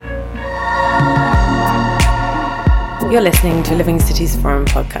You're listening to Living Cities Forum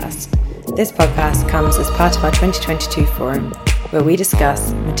podcast. This podcast comes as part of our 2022 forum, where we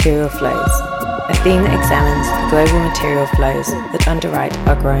discuss material flows, a theme that examines the global material flows that underwrite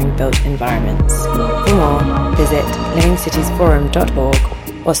our growing built environments. For more, visit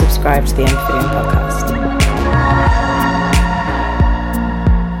livingcitiesforum.org or subscribe to the Amphibian podcast.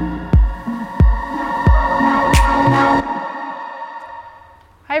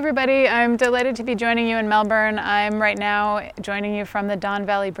 Hi everybody, I'm delighted to be joining you in Melbourne. I'm right now joining you from the Don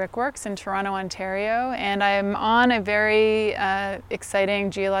Valley Brickworks in Toronto, Ontario, and I'm on a very exciting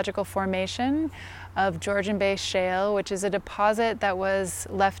geological formation of Georgian Bay Shale, which is a deposit that was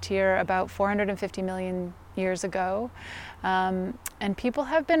left here about 450 million years ago. And people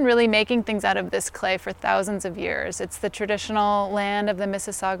have been really making things out of this clay for thousands of years. It's the traditional land of the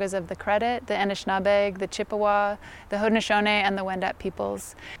Mississaugas of the Credit, the Anishinaabeg, the Chippewa, the Haudenosaunee, and the Wendat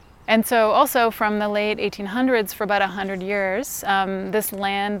peoples. And so also from the late 1800s for about 100 years, this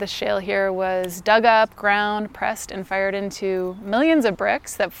land, the shale here, was dug up, ground, pressed, and fired into millions of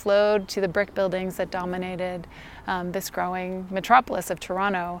bricks that flowed to the brick buildings that dominated this growing metropolis of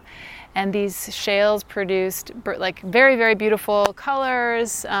Toronto. And these shales produced like very, very beautiful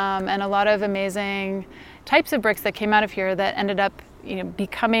colors and a lot of amazing types of bricks that came out of here that ended up,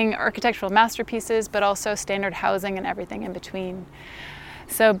 becoming architectural masterpieces, but also standard housing and everything in between.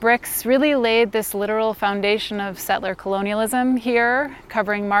 So bricks really laid this literal foundation of settler colonialism here,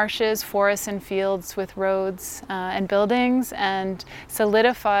 covering marshes, forests, and fields with roads and buildings, and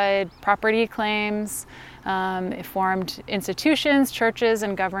solidified property claims. It formed institutions, churches,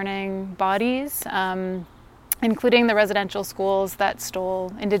 and governing bodies, including the residential schools that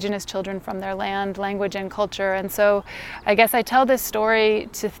stole Indigenous children from their land, language, and culture. And so I guess I tell this story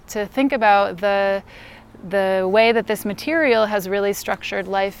to think about the way that this material has really structured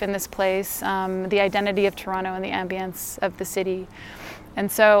life in this place, the identity of Toronto and the ambience of the city.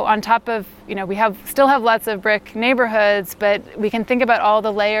 And so on top of, we still have lots of brick neighborhoods, but we can think about all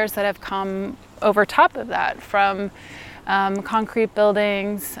the layers that have come over top of that, from concrete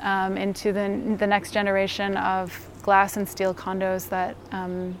buildings into the next generation of glass and steel condos that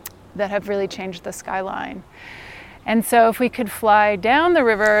have really changed the skyline. And so if we could fly down the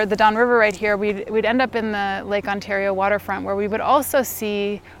river, the Don River right here, we'd end up in the Lake Ontario waterfront, where we would also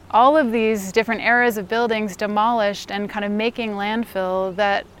see all of these different eras of buildings demolished and kind of making landfill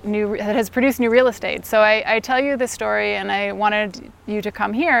that has produced new real estate. So I tell you this story, and I wanted you to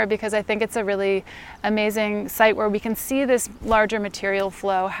come here because I think it's a really amazing site where we can see this larger material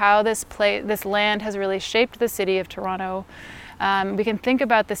flow, how this land has really shaped the city of Toronto. We can think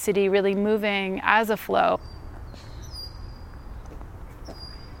about the city really moving as a flow.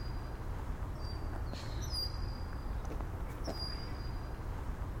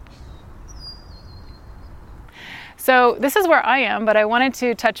 So this is where I am, but I wanted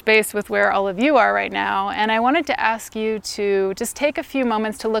to touch base with where all of you are right now. And I wanted to ask you to just take a few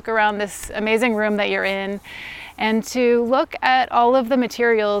moments to look around this amazing room that you're in and to look at all of the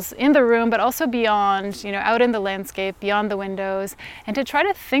materials in the room, but also beyond, out in the landscape, beyond the windows, and to try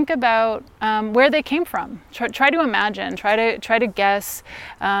to think about where they came from. Try to imagine, try to guess,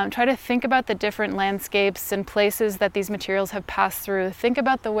 try to think about the different landscapes and places that these materials have passed through. Think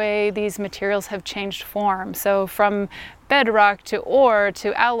about the way these materials have changed form. So from bedrock to ore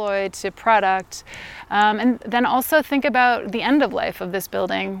to alloy to product, and then also think about the end of life of this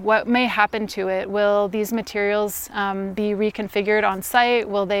building. What may happen to it? Will these materials be reconfigured on site?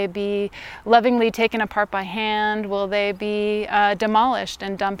 Will they be lovingly taken apart by hand? Will they be demolished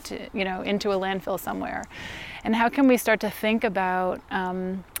and dumped into a landfill somewhere? And how can we start to think about,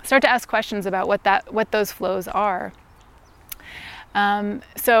 start to ask questions about what those flows are?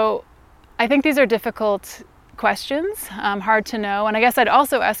 So I think these are difficult questions, hard to know. And I guess I'd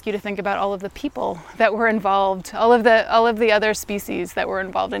also ask you to think about all of the people that were involved, all of the other species that were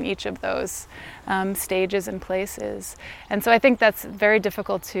involved in each of those stages and places. And so I think that's very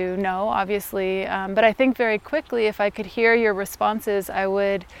difficult to know, obviously. But I think very quickly, if I could hear your responses,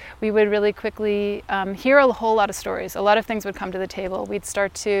 we would really quickly hear a whole lot of stories. A lot of things would come to the table. We'd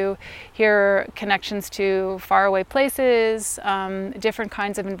start to hear connections to faraway places, different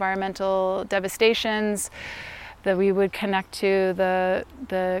kinds of environmental devastations, that we would connect to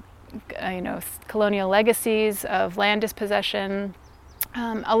the colonial legacies of land dispossession.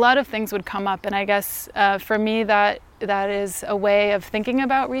 A lot of things would come up, and I guess for me that is a way of thinking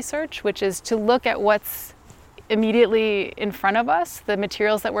about research, which is to look at what's immediately in front of us, the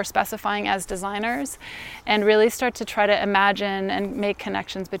materials that we're specifying as designers, and really start to try to imagine and make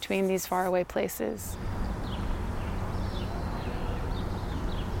connections between these faraway places.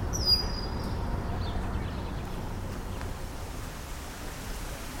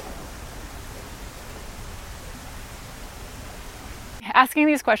 asking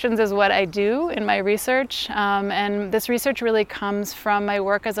these questions is what I do in my research, and this research really comes from my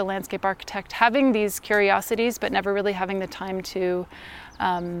work as a landscape architect, having these curiosities but never really having the time to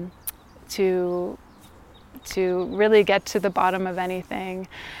really get to the bottom of anything.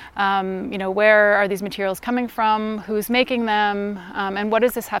 Where are these materials coming from? Who's making them? And what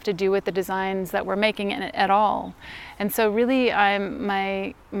does this have to do with the designs that we're making at all? And so really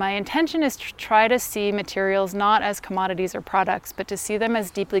my intention is to try to see materials not as commodities or products, but to see them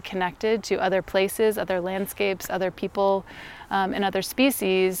as deeply connected to other places, other landscapes, other people, and other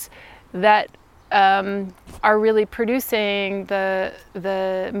species that are really producing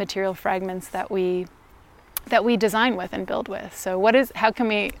the material fragments that we design with and build with. So how can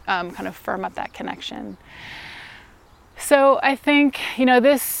we kind of firm up that connection? So I think,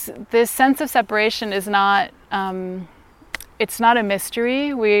 this sense of separation is not, it's not a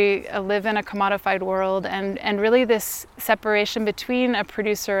mystery. We live in a commodified world, and really this separation between a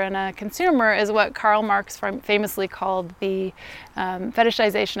producer and a consumer is what Karl Marx famously called the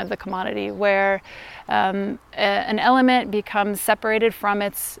fetishization of the commodity, where an element becomes separated from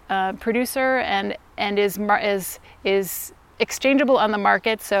its producer and is exchangeable on the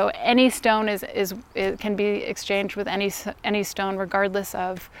market. So any stone can be exchanged with any stone, regardless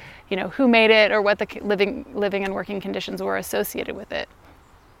of who made it or what the living and working conditions were associated with it.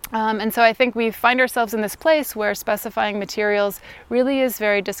 And so I think we find ourselves in this place where specifying materials really is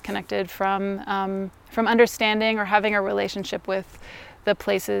very disconnected from understanding or having a relationship with the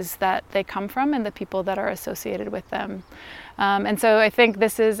places that they come from and the people that are associated with them. And so I think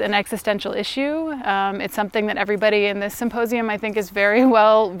this is an existential issue. It's something that everybody in this symposium, I think, is very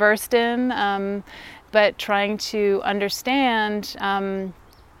well versed in, but trying to understand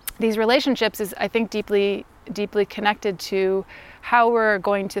these relationships is, I think, deeply connected to how we're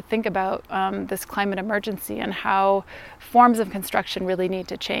going to think about this climate emergency and how forms of construction really need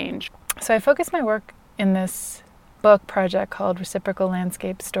to change. So I focus my work in this book project called Reciprocal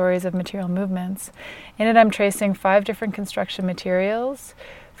Landscape Stories of Material Movements. In it, I'm tracing 5 different construction materials: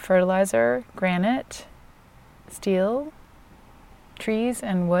 fertilizer, granite, steel, trees,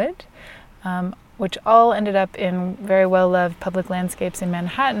 and wood, which all ended up in very well-loved public landscapes in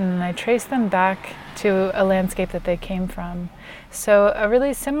Manhattan, and I traced them back to a landscape that they came from. So a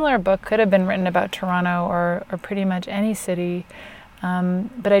really similar book could have been written about Toronto or pretty much any city,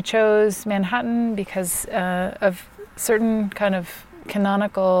 but I chose Manhattan because of certain kind of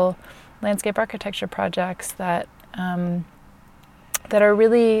canonical landscape architecture projects that are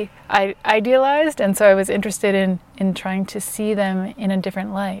really idealized, and so I was interested in trying to see them in a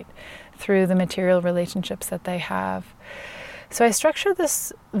different light through the material relationships that they have. So I structured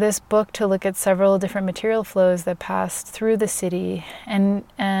this book to look at several different material flows that passed through the city, and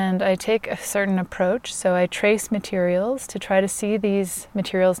I take a certain approach. So I trace materials to try to see these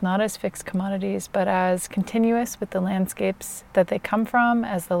materials not as fixed commodities, but as continuous with the landscapes that they come from,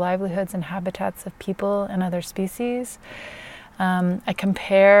 as the livelihoods and habitats of people and other species. I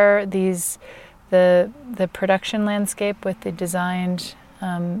compare the production landscape with the designed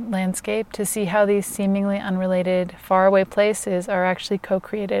landscape to see how these seemingly unrelated faraway places are actually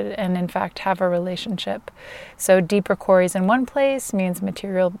co-created and in fact have a relationship. So deeper quarries in one place means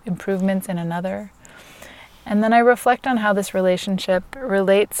material improvements in another. And then I reflect on how this relationship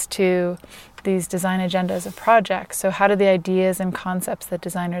relates to these design agendas of projects. So how do the ideas and concepts that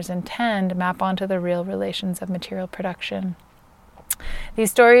designers intend map onto the real relations of material production? These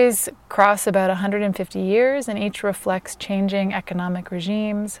stories cross about 150 years, and each reflects changing economic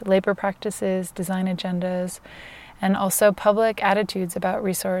regimes, labor practices, design agendas, and also public attitudes about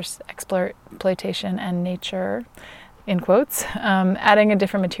resource exploitation and nature, in quotes, adding a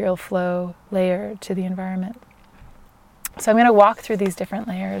different material flow layer to the environment. So I'm going to walk through these different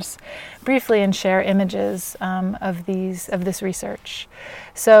layers briefly and share images of this research.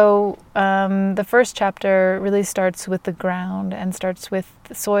 So the first chapter really starts with the ground and starts with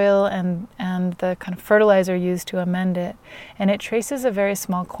the soil and the kind of fertilizer used to amend it. And it traces a very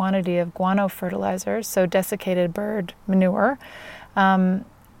small quantity of guano fertilizer, so desiccated bird manure,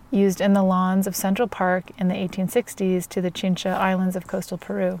 used in the lawns of Central Park in the 1860s to the Chincha Islands of coastal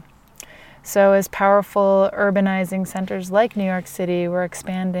Peru. So as powerful urbanizing centers like New York City were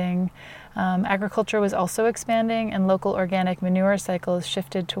expanding, agriculture was also expanding, and local organic manure cycles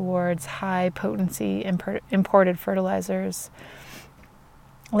shifted towards high-potency imported fertilizers.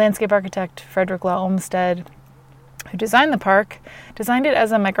 Landscape architect Frederick Law Olmsted, who designed the park, designed it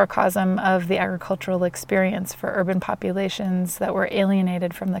as a microcosm of the agricultural experience for urban populations that were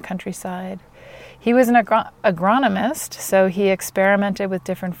alienated from the countryside. He was an agronomist, so he experimented with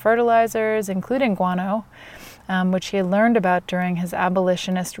different fertilizers, including guano, which he had learned about during his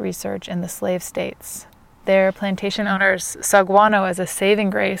abolitionist research in the slave states. Their plantation owners saw guano as a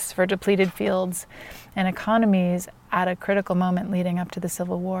saving grace for depleted fields and economies at a critical moment leading up to the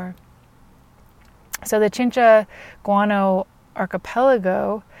Civil War. So the Chincha guano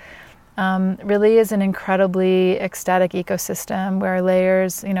archipelago really is an incredibly ecstatic ecosystem where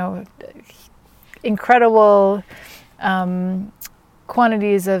layers, incredible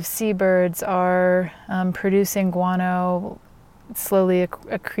quantities of seabirds are producing guano, slowly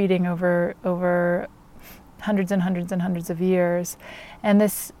accreting over hundreds and hundreds and hundreds of years. And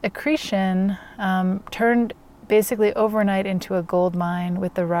this accretion turned basically overnight into a gold mine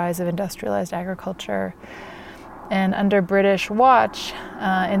with the rise of industrialized agriculture. And under British watch,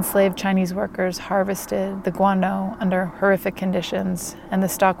 enslaved Chinese workers harvested the guano under horrific conditions, and the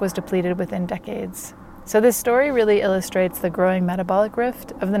stock was depleted within decades. So this story really illustrates the growing metabolic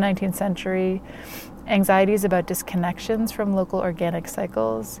rift of the 19th century, anxieties about disconnections from local organic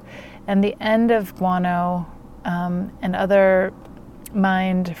cycles, and the end of guano and other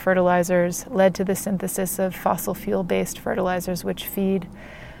mined fertilizers led to the synthesis of fossil fuel-based fertilizers, which feed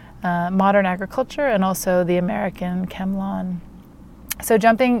modern agriculture and also the American chem-lawn. So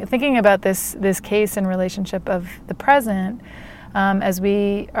thinking about this case in relationship of the present, as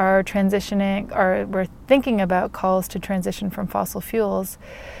we are transitioning, or we're thinking about calls to transition from fossil fuels,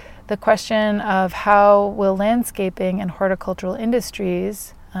 the question of how will landscaping and horticultural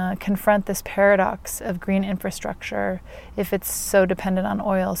industries confront this paradox of green infrastructure if it's so dependent on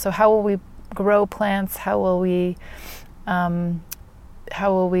oil. So how will we grow plants? How will we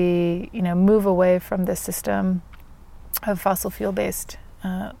move away from this system of fossil fuel-based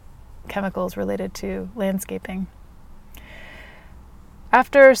chemicals related to landscaping?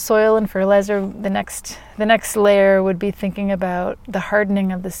 After soil and fertilizer, the next layer would be thinking about the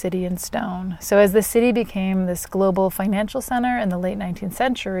hardening of the city in stone. So as the city became this global financial center in the late 19th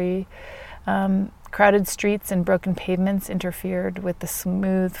century, crowded streets and broken pavements interfered with the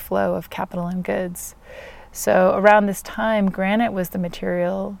smooth flow of capital and goods. So around this time, granite was the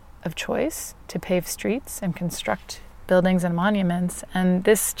material of choice to pave streets and construct buildings and monuments. And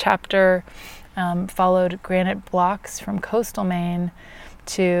this chapter followed granite blocks from coastal Maine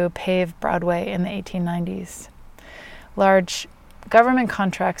to pave Broadway in the 1890s. Large government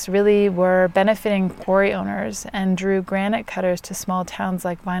contracts really were benefiting quarry owners and drew granite cutters to small towns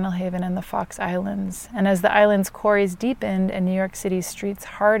like Vinyl Haven and the Fox Islands. And as the island's quarries deepened and New York City's streets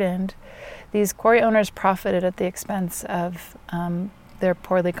hardened, these quarry owners profited at the expense of their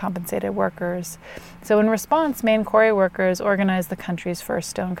poorly compensated workers. So in response, Maine quarry workers organized the country's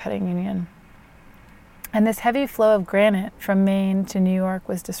first stone cutting union. And this heavy flow of granite from Maine to New York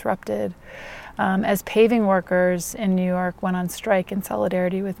was disrupted as paving workers in New York went on strike in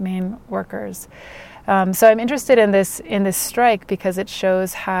solidarity with Maine workers. So I'm interested in this strike because it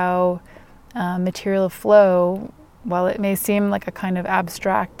shows how material flow, while it may seem like a kind of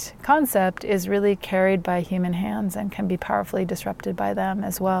abstract concept, is really carried by human hands and can be powerfully disrupted by them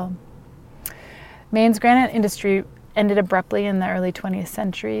as well. Maine's granite industry ended abruptly in the early 20th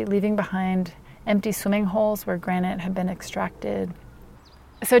century, leaving behind empty swimming holes where granite had been extracted.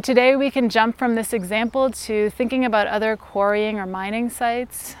 So today we can jump from this example to thinking about other quarrying or mining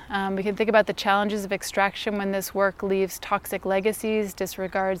sites. We can think about the challenges of extraction when this work leaves toxic legacies,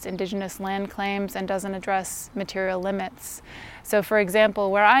 disregards indigenous land claims, and doesn't address material limits. So for example,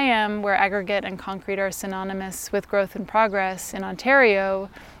 where I am, where aggregate and concrete are synonymous with growth and progress in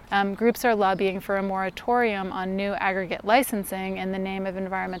Ontario, groups are lobbying for a moratorium on new aggregate licensing in the name of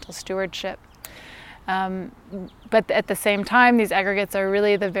environmental stewardship. But at the same time, these aggregates are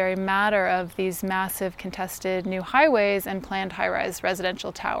really the very matter of these massive contested new highways and planned high-rise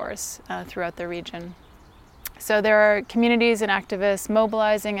residential towers throughout the region. So there are communities and activists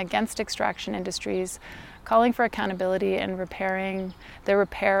mobilizing against extraction industries, calling for accountability and repairing the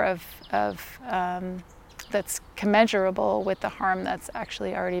repair of that's commensurable with the harm that's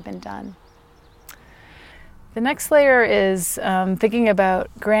actually already been done. The next layer is thinking about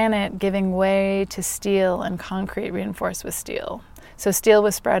granite giving way to steel and concrete reinforced with steel. So steel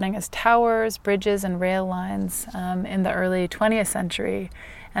was sprouting as towers, bridges, and rail lines in the early 20th century.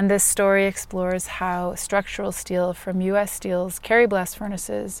 And this story explores how structural steel from U.S. Steel's Kerry blast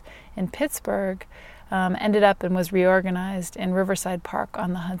furnaces in Pittsburgh ended up and was reorganized in Riverside Park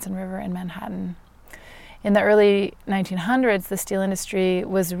on the Hudson River in Manhattan. In the early 1900s, the steel industry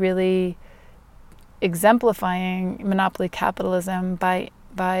was really exemplifying monopoly capitalism by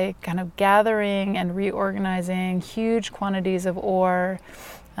kind of gathering and reorganizing huge quantities of ore,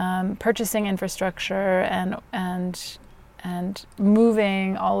 purchasing infrastructure, and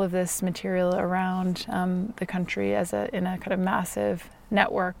moving all of this material around the country in a kind of massive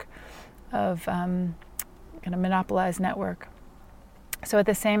network of kind of monopolized network. So at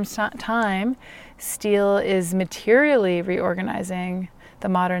the same time, steel is materially reorganizing the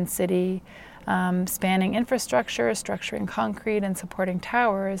modern city, spanning infrastructure, structuring concrete, and supporting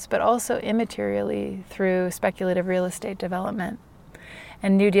towers, but also immaterially through speculative real estate development.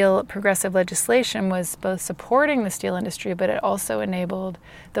 And New Deal progressive legislation was both supporting the steel industry, but it also enabled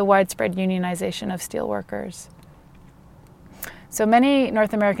the widespread unionization of steel workers. So many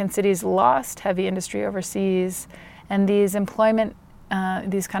North American cities lost heavy industry overseas, and these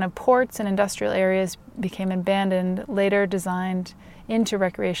these kind of ports and industrial areas became abandoned, later designed into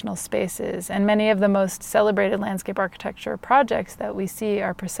recreational spaces. And many of the most celebrated landscape architecture projects that we see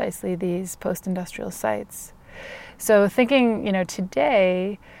are precisely these post-industrial sites. So thinking,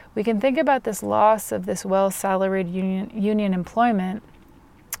 today, we can think about this loss of this well-salaried union employment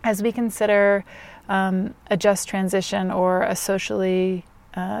as we consider a just transition or a social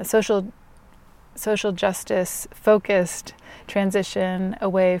justice focused transition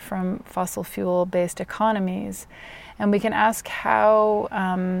away from fossil fuel based economies. And we can ask how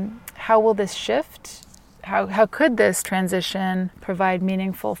will this shift? How could this transition provide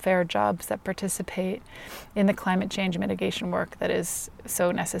meaningful, fair jobs that participate in the climate change mitigation work that is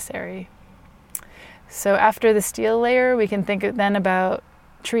so necessary? So after the steel layer, we can think then about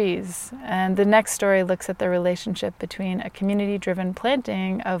trees. And the next story looks at the relationship between a community-driven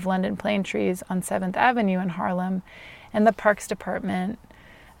planting of London plane trees on 7th Avenue in Harlem and the Parks Department,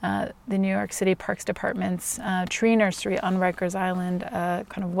 the New York City Parks Department's tree nursery on Rikers Island, a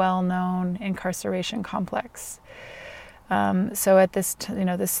kind of well-known incarceration complex. So at this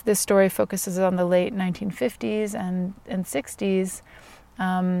story focuses on the late 1950s and 60s,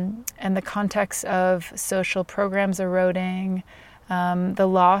 and the context of social programs eroding, the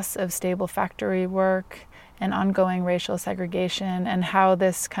loss of stable factory work, and ongoing racial segregation, and how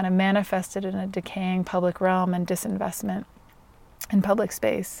this kind of manifested in a decaying public realm and disinvestment in public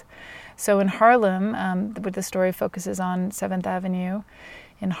space. So in Harlem, the story focuses on 7th Avenue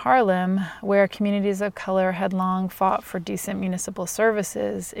in Harlem, where communities of color had long fought for decent municipal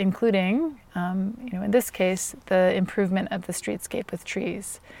services, including, in this case, the improvement of the streetscape with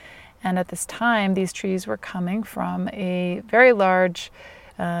trees. And at this time, these trees were coming from a very large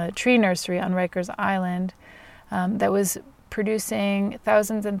tree nursery on Rikers Island that was producing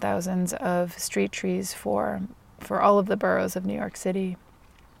thousands and thousands of street trees for all of the boroughs of New York City.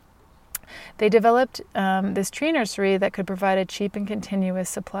 They developed this tree nursery that could provide a cheap and continuous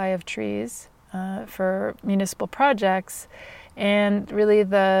supply of trees for municipal projects, and really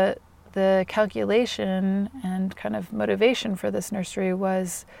the calculation and kind of motivation for this nursery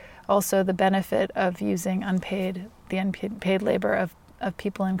was also the benefit of using the unpaid labor of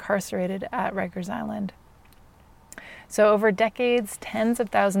people incarcerated at Rikers Island. So over decades, tens of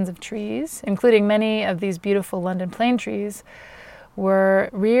thousands of trees, including many of these beautiful London plane trees, were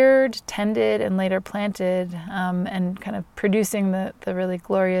reared, tended, and later planted, and kind of producing the really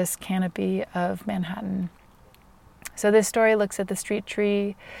glorious canopy of Manhattan. So this story looks at the street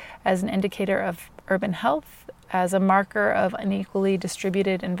tree as an indicator of urban health, as a marker of unequally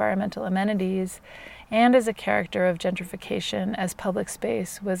distributed environmental amenities, and as a character of gentrification as public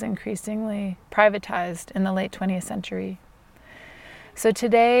space was increasingly privatized in the late 20th century. So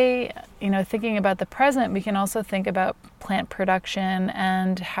today, thinking about the present, we can also think about plant production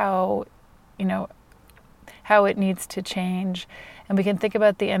and how it needs to change. And we can think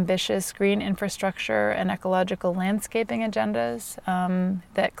about the ambitious green infrastructure and ecological landscaping agendas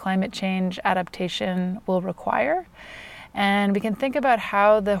that climate change adaptation will require. And we can think about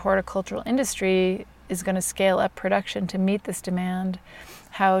how the horticultural industry is going to scale up production to meet this demand,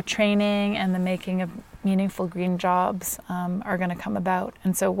 how training and the making of meaningful green jobs are going to come about.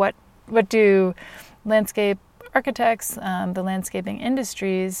 And so what do landscape architects, the landscaping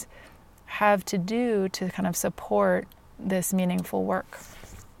industries, have to do to kind of support this meaningful work?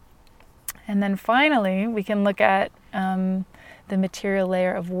 And then finally, we can look at the material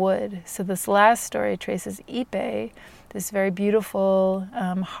layer of wood. So this last story traces Ipe, this very beautiful,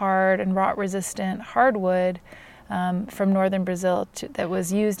 hard and rot-resistant hardwood from northern Brazil that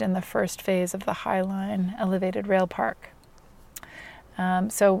was used in the first phase of the High Line elevated rail park.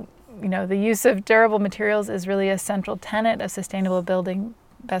 So the use of durable materials is really a central tenet of sustainable building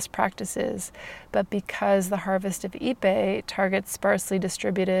best practices, but because the harvest of Ipe targets sparsely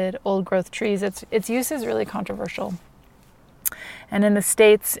distributed old-growth trees, its use is really controversial. And in the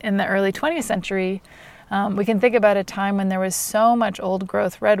States in the early 20th century, We can think about a time when there was so much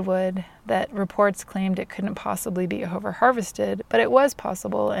old-growth redwood that reports claimed it couldn't possibly be over-harvested, but it was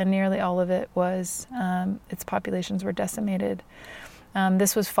possible, and nearly all of it was. Its populations were decimated.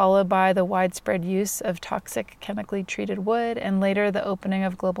 This was followed by the widespread use of toxic chemically treated wood, and later the opening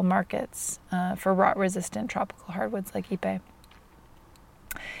of global markets for rot-resistant tropical hardwoods like Ipe.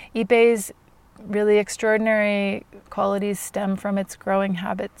 Ipe's really extraordinary qualities stem from its growing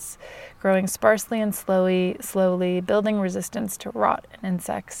habits, growing sparsely and slowly, building resistance to rot and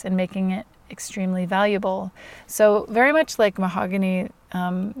insects, and making it extremely valuable. So very much like mahogany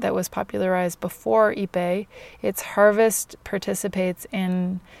that was popularized before Ipe, its harvest participates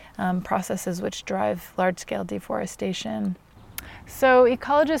in processes which drive large-scale deforestation. So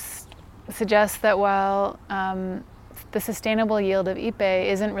ecologists suggest that while the sustainable yield of Ipe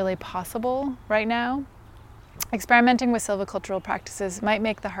isn't really possible right now, experimenting with silvicultural practices might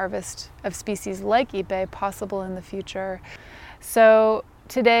make the harvest of species like Ipe possible in the future. So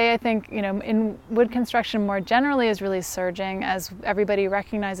today, I think, in wood construction more generally is really surging as everybody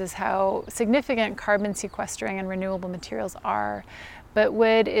recognizes how significant carbon sequestering and renewable materials are. But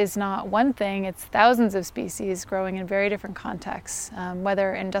wood is not one thing, it's thousands of species growing in very different contexts,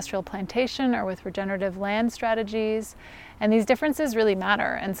 whether industrial plantation or with regenerative land strategies. And these differences really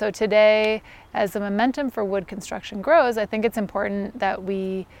matter. And so today, as the momentum for wood construction grows, I think it's important that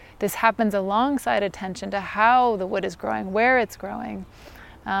this happens alongside attention to how the wood is growing, where it's growing.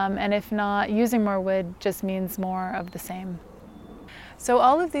 And if not, using more wood just means more of the same. So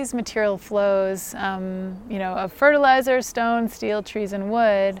all of these material flows, of fertilizer, stone, steel, trees, and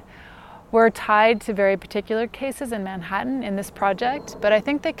wood, were tied to very particular cases in Manhattan in this project, but I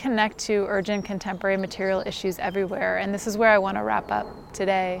think they connect to urgent contemporary material issues everywhere, and this is where I want to wrap up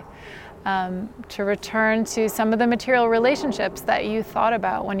today, to return to some of the material relationships that you thought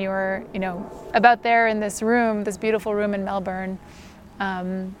about when you were, about there in this room, this beautiful room in Melbourne,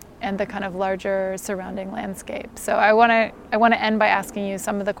 and the kind of larger surrounding landscape. So I want to end by asking you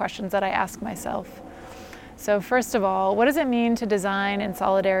some of the questions that I ask myself. So first of all, what does it mean to design in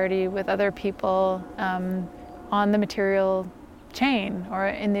solidarity with other people on the material chain or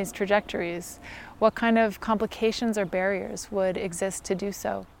in these trajectories? What kind of complications or barriers would exist to do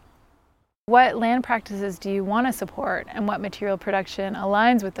so? What land practices do you want to support, and what material production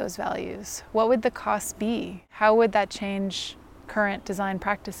aligns with those values? What would the costs be? How would that change current design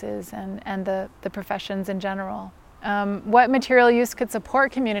practices and the professions in general? What material use could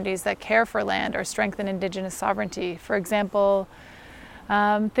support communities that care for land or strengthen indigenous sovereignty? For example,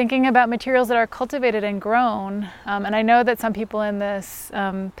 thinking about materials that are cultivated and grown, and I know that some people in this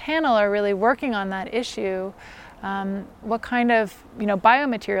panel are really working on that issue. What kind of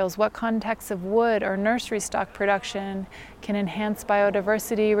biomaterials, what contexts of wood or nursery stock production can enhance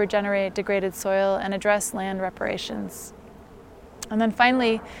biodiversity, regenerate degraded soil, and address land reparations? And then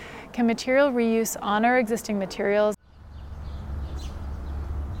finally, can material reuse honor existing materials?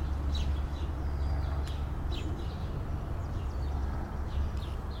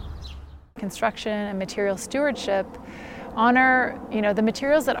 Construction and material stewardship honor, the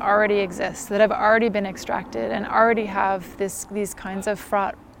materials that already exist, that have already been extracted and already have these kinds of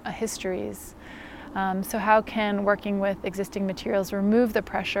fraught histories. So how can working with existing materials remove the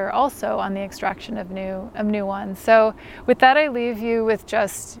pressure also on the extraction of new ones? So with that, I leave you with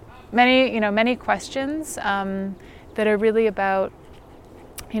just many questions that are really about,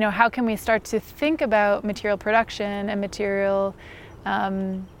 how can we start to think about material production and material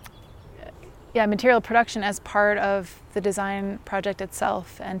production as part of the design project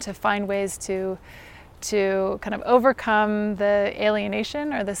itself, and to find ways to kind of overcome the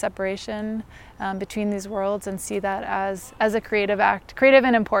alienation or the separation between these worlds and see that as a creative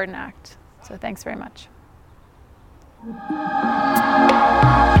and important act. So thanks very much.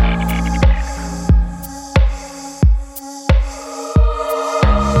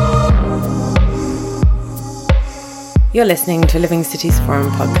 You're listening to Living Cities Forum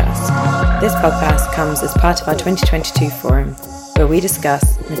podcast. This podcast comes as part of our 2022 forum, where we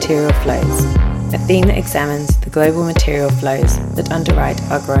discuss material flows, a theme that examines the global material flows that underwrite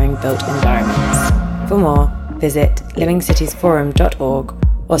our growing built environments. For more, visit livingcitiesforum.org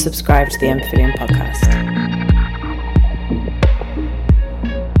or subscribe to the M Pavilion podcast.